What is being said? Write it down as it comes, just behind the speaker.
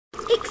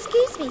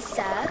Excuse me,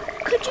 sir.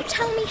 Could you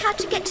tell me how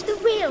to get to the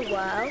real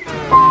world?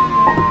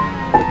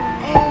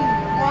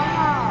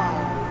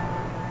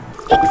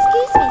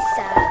 Excuse me,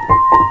 sir.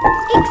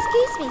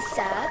 Excuse me,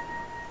 sir.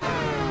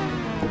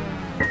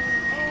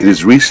 It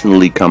has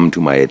recently come to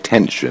my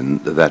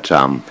attention that,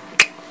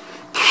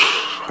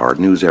 hard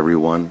news,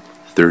 everyone,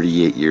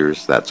 38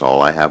 years, that's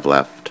all I have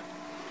left.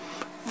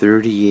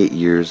 38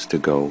 years to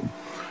go,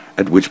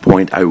 at which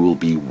point I will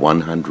be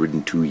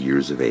 102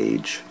 years of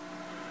age,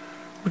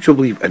 which will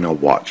be, and I'll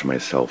watch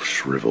myself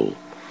shrivel.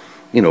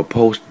 You know,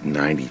 post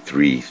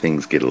 93,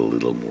 things get a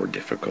little more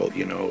difficult,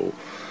 you know,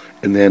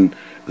 and then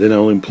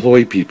I'll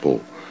employ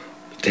people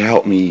to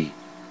help me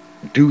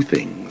do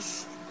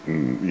things.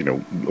 You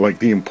know, like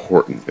the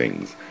important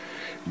things.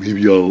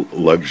 Maybe I'll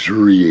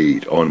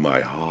luxuriate on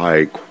my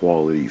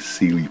high-quality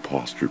Sealy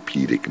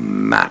Posturepedic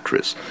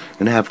mattress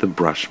and have to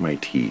brush my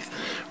teeth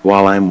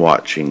while I'm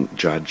watching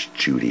Judge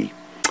Judy,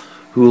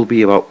 who will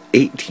be about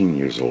 18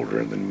 years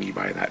older than me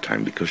by that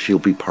time because she'll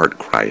be part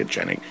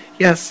cryogenic.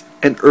 Yes,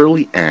 an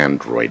early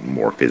android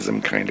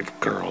morphism kind of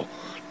girl.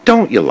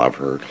 Don't you love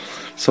her?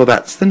 So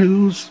that's the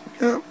news.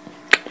 Yeah.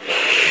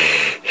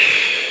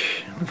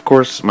 Of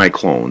course, my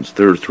clones,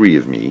 there are 3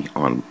 of me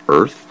on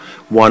Earth,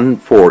 1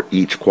 for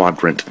each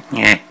quadrant.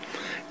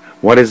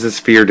 What is a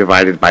sphere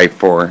divided by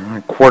 4?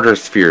 A quarter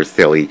sphere,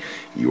 silly.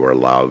 You are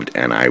loved,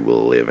 and I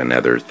will live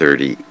another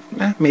 30,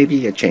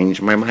 maybe I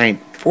changed my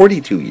mind,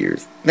 42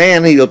 years.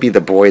 Then he'll be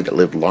the boy that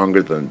lived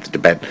longer than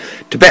the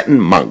Tibetan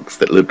monks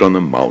that lived on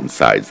the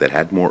mountainsides that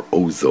had more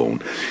ozone.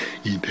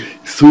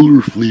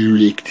 Solar flare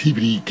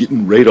activity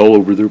getting right all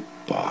over their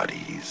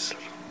bodies.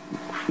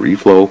 Free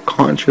Flow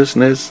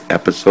Consciousness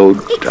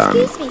episode done.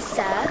 Excuse me,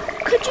 sir.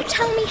 Could you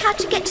tell me how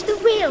to get to the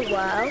real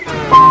world?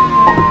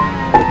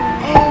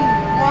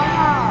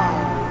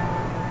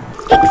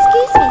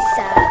 Excuse me,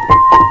 sir.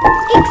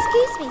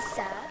 Excuse me,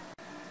 sir.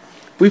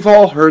 We've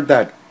all heard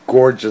that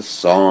gorgeous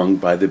song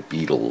by the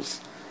Beatles.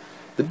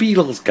 The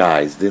Beatles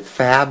guys, the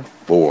Fab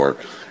Four.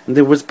 And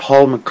there was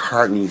Paul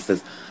McCartney. He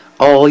says,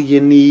 all you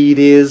need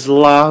is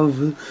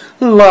love.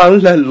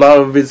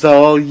 Love is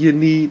all you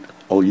need.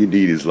 All you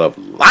need is love.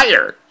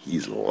 Liar!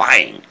 He's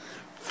lying.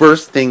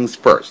 First things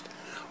first.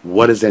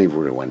 What does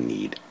everyone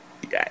need?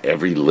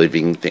 Every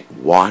living thing.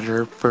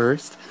 Water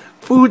first.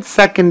 Food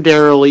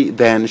secondarily,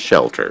 then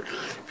shelter.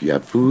 If you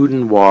have food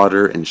and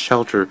water and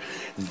shelter,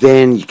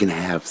 then you can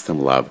have some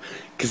love.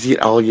 Because you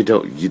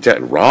did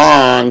it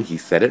wrong. He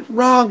said it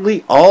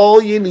wrongly.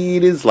 All you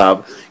need is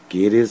love.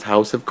 Get his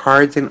house of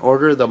cards in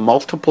order. The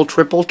multiple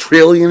triple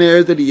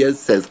trillionaire that he is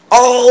says,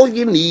 all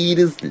you need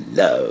is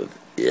love.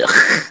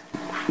 Ugh.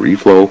 Free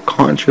Flow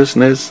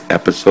Consciousness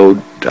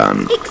episode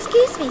done.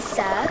 Excuse me,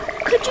 sir.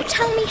 Could you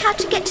tell me how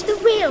to get to the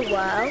real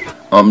world?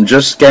 I'm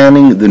just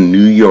scanning the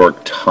New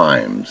York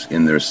Times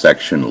in their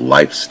section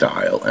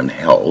Lifestyle and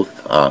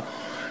Health,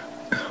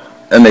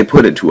 and they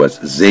put it to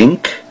us,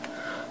 zinc,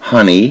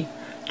 honey,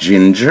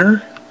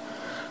 ginger.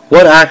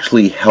 What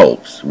actually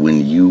helps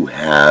when you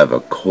have a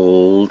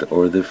cold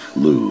or the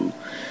flu?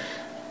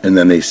 And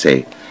then they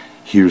say,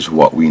 here's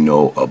what we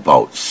know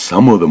about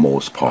some of the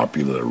most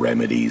popular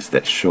remedies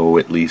that show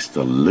at least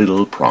a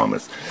little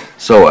promise.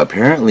 So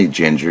apparently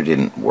ginger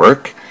didn't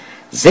work,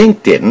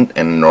 zinc didn't,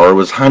 and nor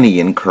was honey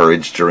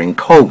encouraged during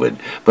COVID,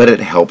 but it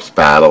helps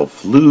battle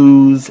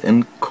flus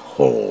and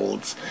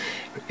colds.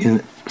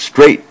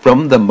 Straight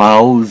from the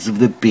mouths of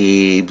the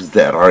babes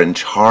that are in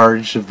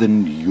charge of the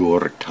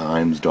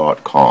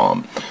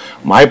NewYorkTimes.com.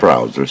 My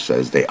browser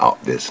says they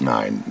upped this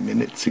 9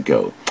 minutes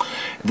ago.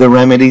 The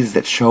remedies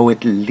that show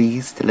at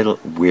least a little.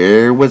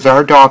 Where was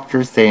our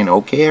doctor saying,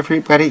 okay,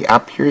 everybody,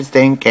 up your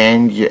zinc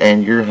and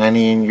your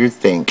honey and your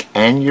zinc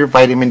and your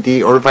vitamin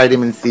D or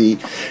vitamin C?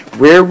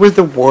 Where were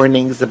the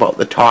warnings about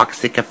the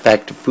toxic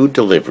effect of food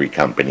delivery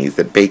companies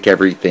that bake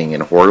everything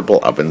in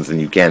horrible ovens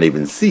and you can't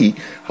even see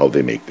how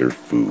they make their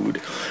food?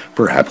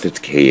 Perhaps it's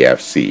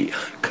KFC.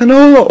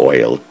 Canola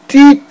oil,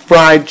 deep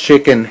fried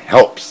chicken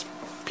helps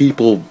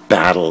people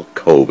battle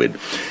COVID.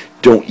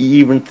 Don't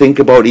even think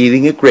about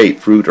eating a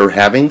grapefruit or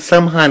having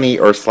some honey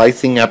or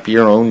slicing up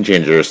your own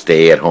ginger.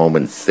 Stay at home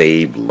and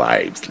save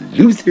lives.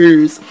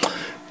 Losers.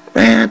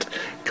 Rant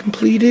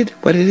completed.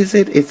 What is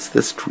it? It's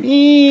the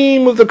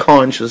stream of the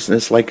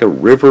consciousness like a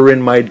river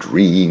in my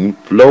dream,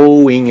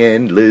 flowing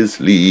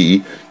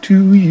endlessly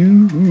to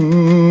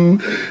you.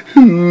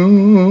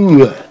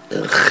 Ugh.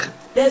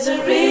 There's a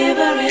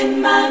river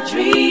in my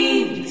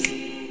dreams,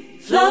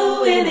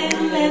 flowing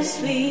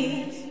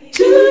endlessly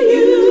to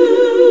you.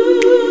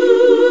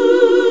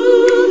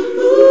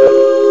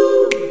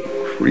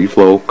 Free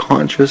Flow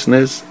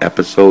Consciousness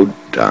episode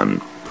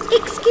done.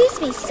 Excuse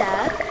me,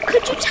 sir.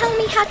 Could you tell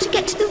me how to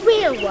get to the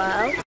real world?